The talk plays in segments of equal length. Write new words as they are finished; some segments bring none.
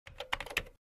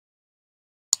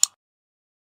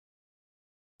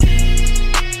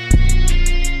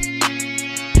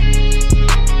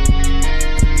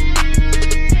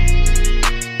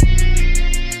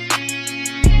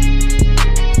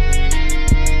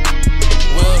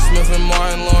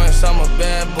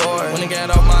bad boy. When I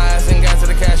got off my ass and got to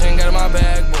the cash and got in my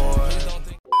bag, boy.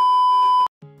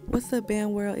 What's up,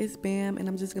 Bam World? It's Bam, and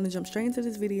I'm just gonna jump straight into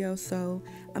this video. So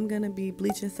I'm gonna be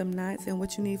bleaching some knots, and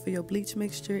what you need for your bleach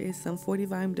mixture is some 40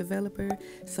 volume developer,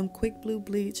 some quick blue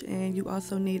bleach, and you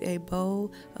also need a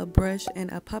bowl, a brush, and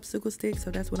a popsicle stick.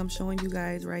 So that's what I'm showing you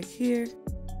guys right here.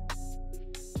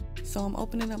 So I'm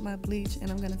opening up my bleach, and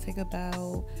I'm gonna take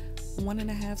about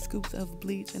 1.5 scoops of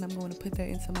bleach, and I'm going to put that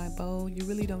into my bowl. You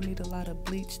really don't need a lot of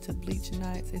bleach to bleach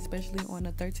knots, especially on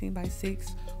a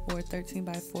 13x6 or a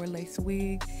 13x4 lace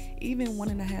wig. Even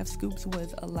 1.5 scoops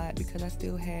was a lot because I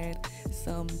still had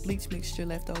some bleach mixture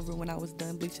left over when I was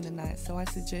done bleaching the knots. So I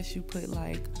suggest you put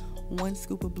like 1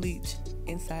 scoop of bleach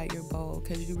inside your bowl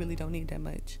because you really don't need that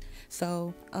much.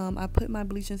 So I put my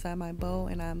bleach inside my bowl,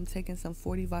 and I'm taking some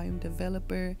 40 volume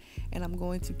developer, and I'm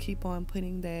going to keep on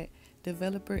putting that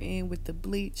developer in with the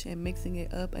bleach and mixing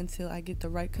it up until I get the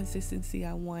right consistency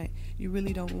I want. You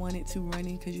really don't want it too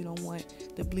runny because you don't want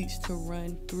the bleach to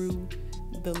run through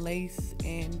the lace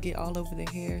and get all over the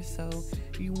hair. So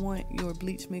you want your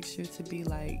bleach mixture to be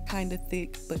like kind of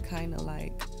thick but kind of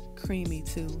like creamy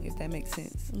too, if that makes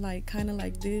sense. Like kind of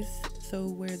like this, so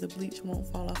where the bleach won't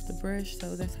fall off the brush.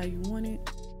 So that's how you want it.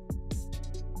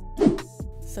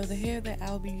 So the hair that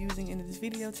I'll be using in this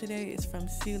video today is from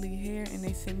Celie Hair, and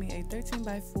they sent me a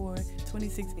 13x4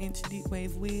 26-inch deep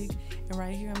wave wig. And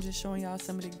right here I'm just showing y'all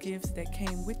some of the gifts that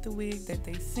came with the wig that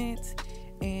they sent.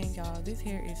 And y'all, this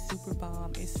hair is super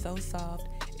bomb. It's so soft,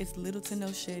 it's little to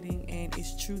no shedding, and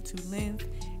it's true to length.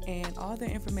 And all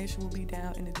the information will be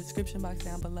down in the description box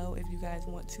down below if you guys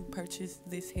want to purchase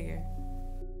this hair.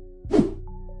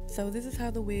 So this is how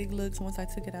the wig looks once I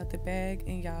took it out the bag,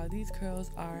 and y'all, these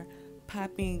curls are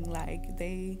popping, like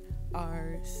they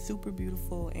are super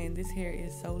beautiful, and this hair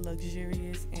is so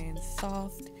luxurious and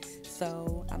soft.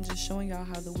 So I'm just showing y'all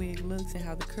how the wig looks and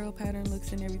how the curl pattern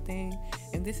looks and everything.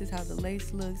 And this is how the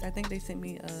lace looks. I think they sent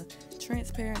me a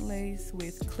transparent lace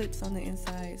with clips on the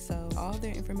inside. So all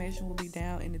their information will be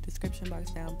down in the description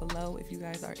box down below if you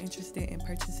guys are interested in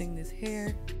purchasing this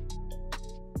hair.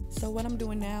 So what I'm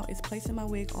doing now is placing my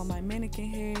wig on my mannequin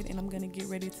head, and I'm going to get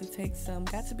ready to take some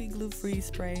Got2B glue freeze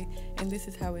spray, and this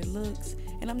is how it looks.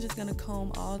 And I'm just going to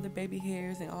comb all the baby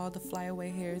hairs and all the flyaway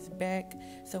hairs back,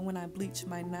 so when I bleach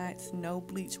my knots, no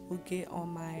bleach will get on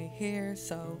my hair.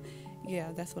 So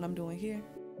yeah, that's what I'm doing here.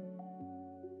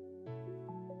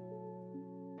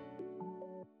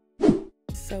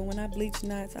 So when I bleach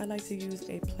knots, I like to use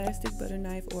a plastic butter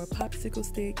knife or a popsicle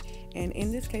stick, and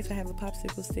in this case I have a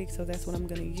popsicle stick, so that's what I'm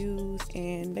going to use.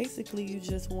 And basically you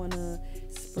just want to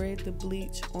spread the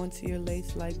bleach onto your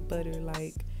lace like butter,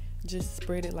 like just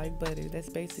spread it like butter. That's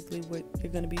basically what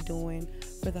you're going to be doing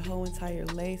for the whole entire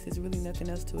lace. There's really nothing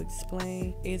else to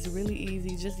explain. It's really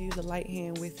easy. Just use a light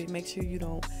hand with it. Make sure you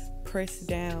don't press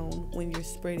down when you're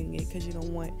spreading it because you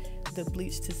don't want the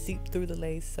bleach to seep through the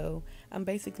lace. So I'm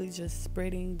basically just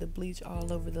spreading the bleach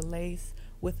all over the lace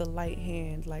with a light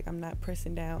hand, like I'm not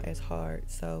pressing down as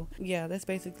hard. So yeah, that's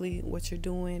basically what you're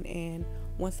doing, and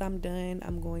once I'm done,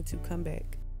 I'm going to come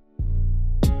back.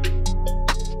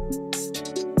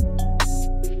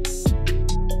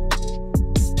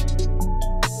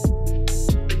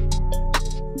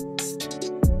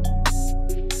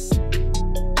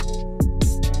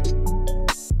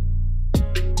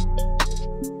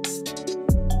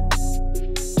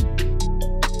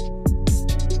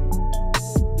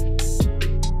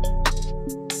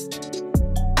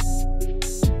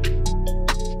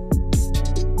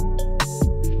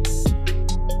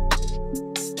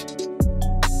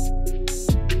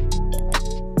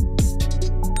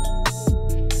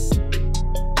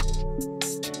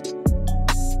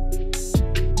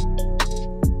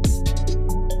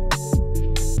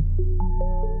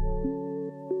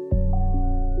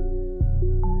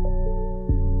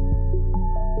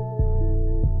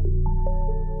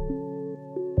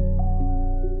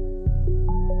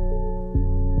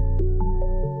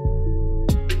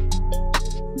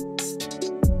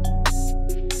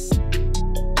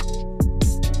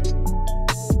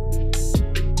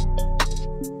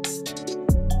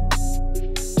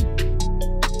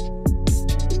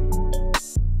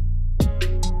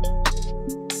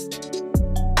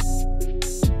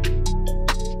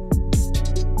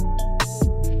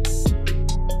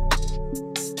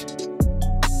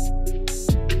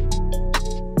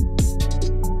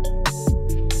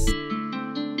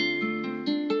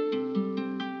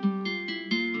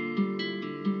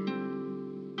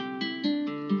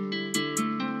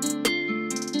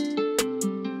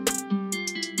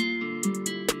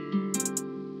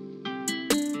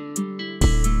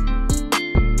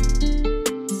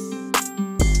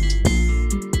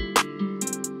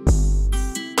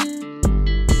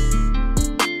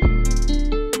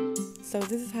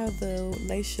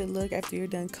 face should look after you're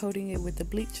done coating it with the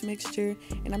bleach mixture.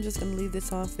 And I'm just going to leave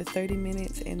this on for 30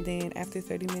 minutes, and then after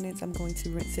 30 minutes I'm going to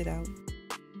rinse it out.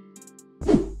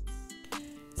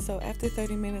 So after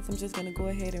 30 minutes, I'm just going to go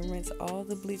ahead and rinse all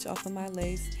the bleach off of my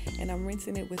lace, and I'm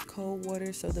rinsing it with cold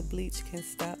water so the bleach can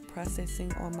stop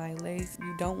processing on my lace.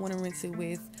 You don't want to rinse it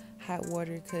with hot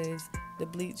water because the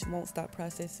bleach won't stop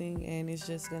processing, and it's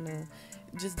just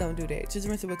don't do that. Just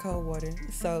rinse it with cold water.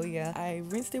 So yeah, I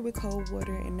rinsed it with cold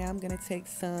water, and now I'm gonna take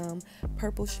some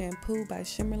purple shampoo by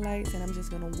Shimmer Lights, and I'm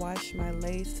just gonna wash my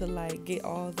lace to like get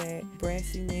all that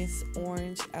brassiness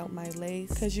orange out my lace,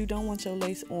 because you don't want your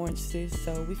lace orange, sis.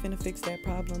 So we finna fix that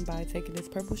problem by taking this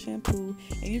purple shampoo,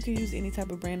 and you can use any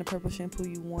type of brand of purple shampoo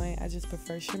you want. I just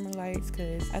prefer Shimmer Lights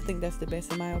because I think that's the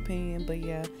best in my opinion. But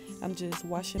yeah, I'm just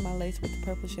washing my lace with the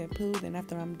purple shampoo. Then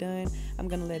after I'm done, I'm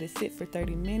gonna let it sit for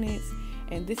 30 minutes.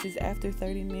 And this is after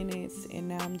 30 minutes, and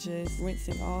now I'm just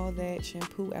rinsing all that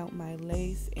shampoo out my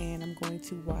lace, and I'm going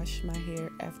to wash my hair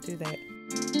after that.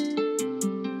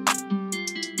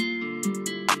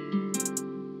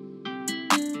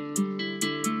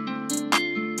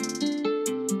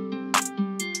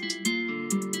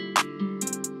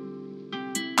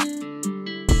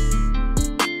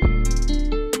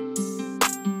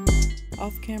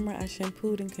 Off camera, I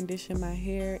shampooed and conditioned my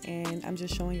hair, and I'm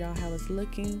just showing y'all how it's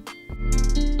looking.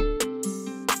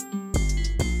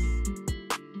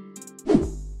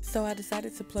 So I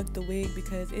decided to pluck the wig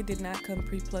because it did not come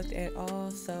pre-plucked at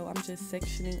all. So I'm just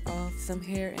sectioning off some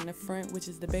hair in the front, which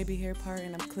is the baby hair part,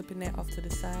 and I'm clipping that off to the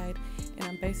side. And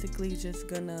I'm basically just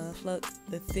gonna pluck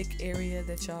the thick area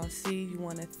that y'all see. You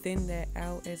want to thin that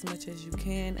out as much as you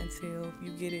can until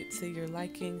you get it to your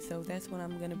liking. So that's what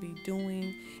I'm gonna be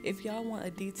doing. If y'all want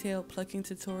a detailed plucking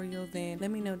tutorial, then let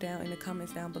me know down in the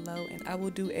comments down below, and I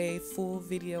will do a full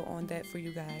video on that for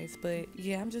you guys. But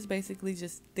yeah, I'm just basically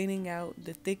just thinning out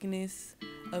the thickness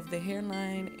of the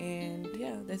hairline, and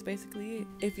yeah, that's basically it.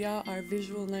 If y'all are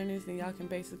visual learners, then y'all can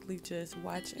basically just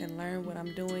watch and learn what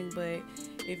I'm doing. But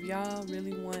if y'all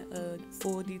really want a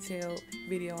full detailed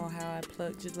video on how I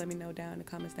pluck, just let me know down in the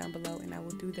comments down below, and I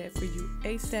will do that for you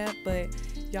ASAP. But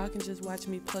y'all can just watch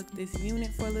me pluck this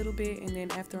unit for a little bit, and then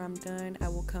after I'm done, I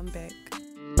will come back.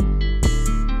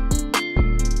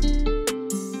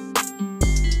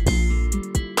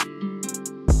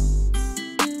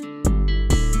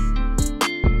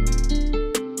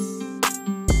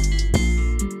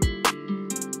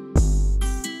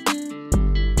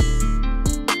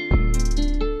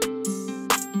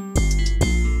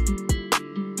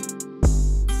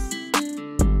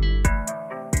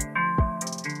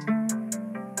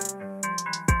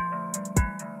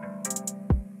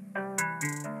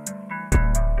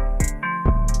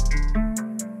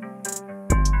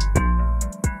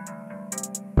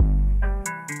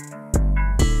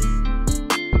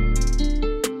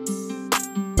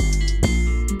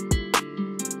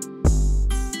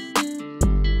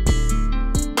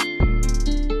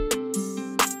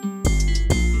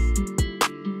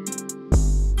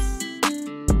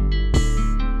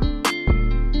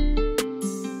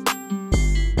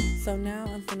 So now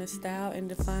I'm gonna style and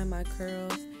define my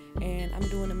curls, and I'm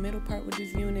doing a middle part with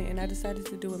this unit. And I decided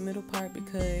to do a middle part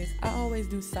because I always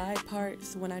do side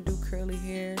parts when I do curly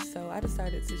hair, so I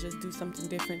decided to just do something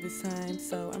different this time.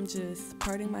 So I'm just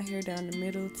parting my hair down the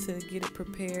middle to get it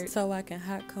prepared so I can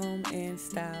hot comb and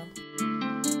style.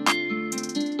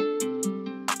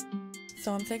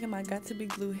 So I'm taking my Got2B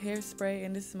glue hairspray,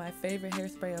 and this is my favorite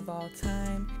hairspray of all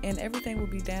time, and everything will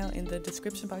be down in the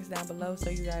description box down below so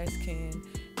you guys can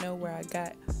know where I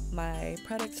got my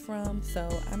products from. So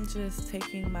I'm just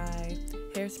taking my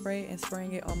hairspray and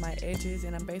spraying it on my edges,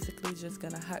 and I'm basically just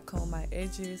gonna hot comb my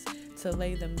edges to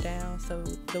lay them down so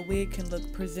the wig can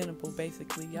look presentable.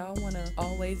 Basically, y'all want to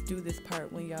always do this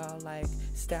part when y'all like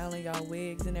styling y'all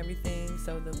wigs and everything,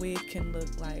 so the wig can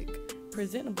look like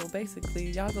presentable.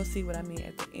 Basically, y'all go see what I mean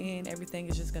at the end. Everything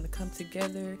is just gonna come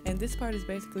together, and this part is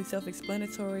basically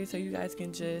self-explanatory, so you guys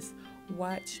can just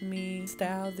watch me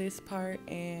style this part,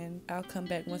 and I'll come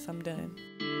back once I'm done.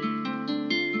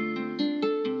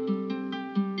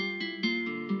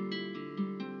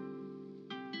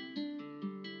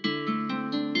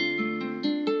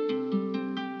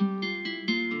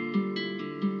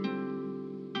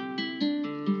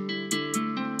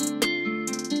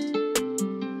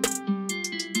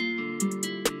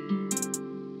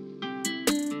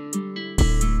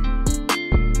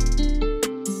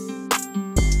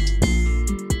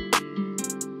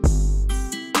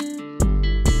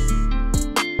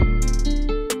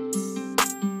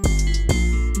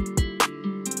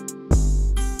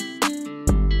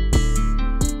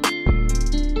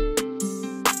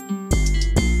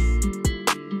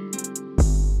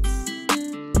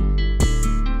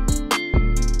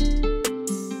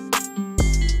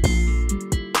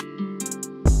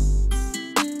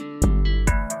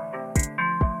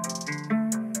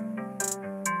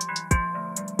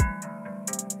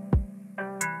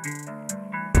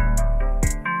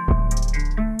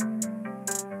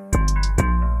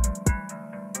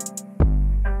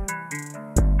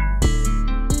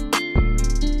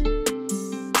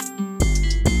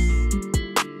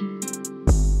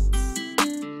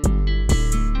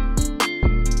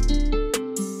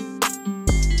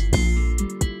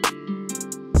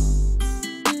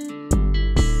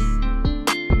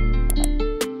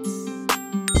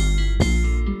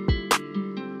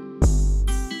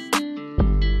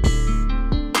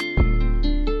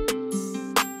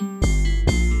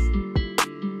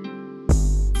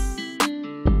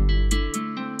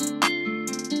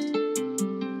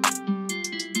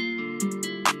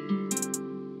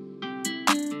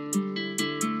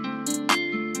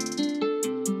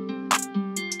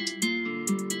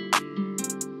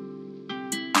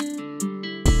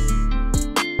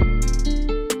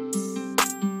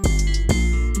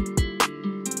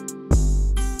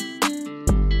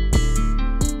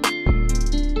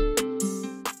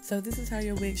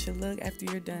 your wig should look after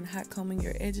you're done hot combing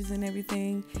your edges and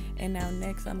everything. And now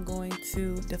next I'm going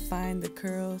to define the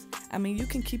curls. I mean, you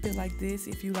can keep it like this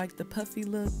if you like the puffy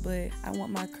look, but I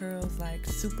want my curls like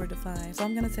super defined. So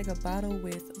I'm gonna take a bottle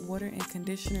with water and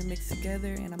conditioner mixed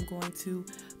together, and I'm going to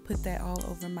put that all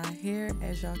over my hair,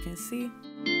 as y'all can see.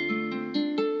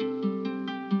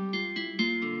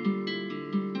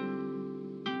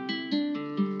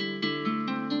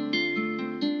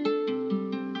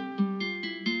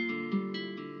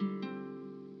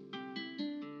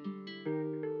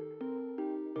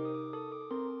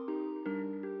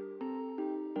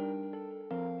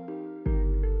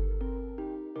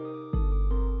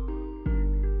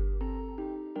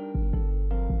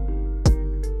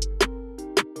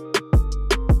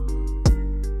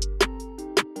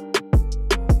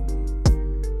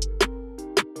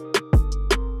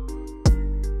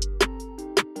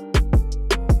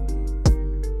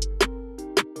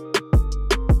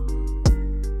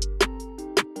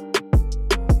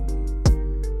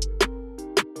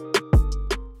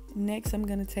 Next, I'm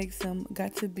going to take some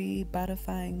Got2B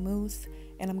bodifying mousse,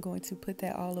 and I'm going to put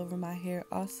that all over my hair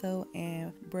also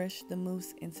and brush the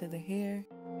mousse into the hair.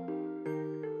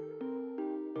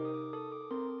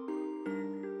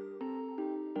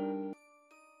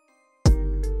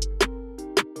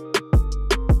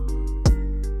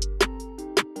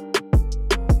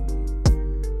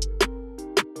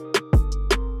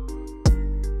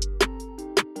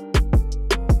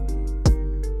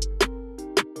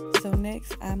 So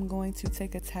next, I'm going to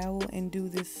take a towel and do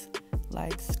this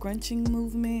like scrunching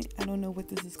movement. I don't know what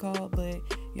this is called, but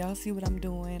y'all see what I'm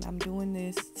doing. I'm doing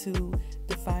this to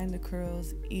define the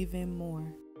curls even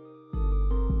more.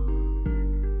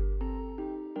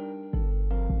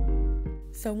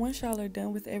 So once y'all are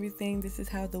done with everything, this is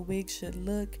how the wig should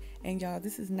look. And y'all,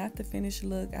 this is not the finished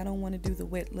look. I don't want to do the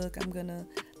wet look. I'm gonna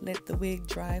let the wig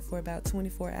dry for about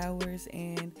 24 hours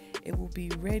and it will be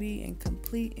ready and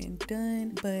complete and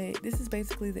done. But this is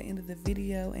basically the end of the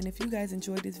video, and if you guys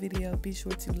enjoyed this video, be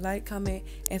sure to like, comment,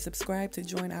 and subscribe to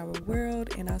join our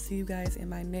world, and I'll see you guys in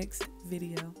my next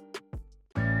video.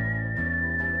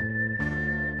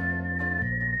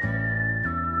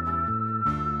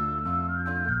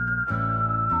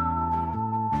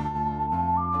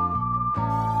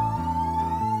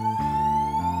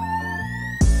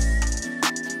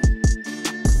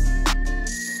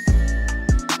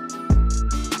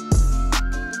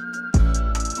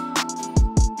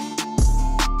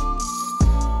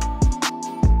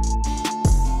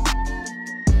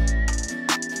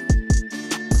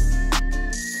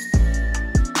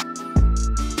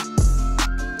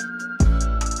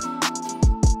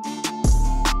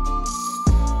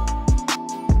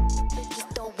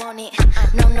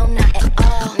 No, not at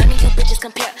all. None of you bitches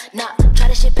compare, not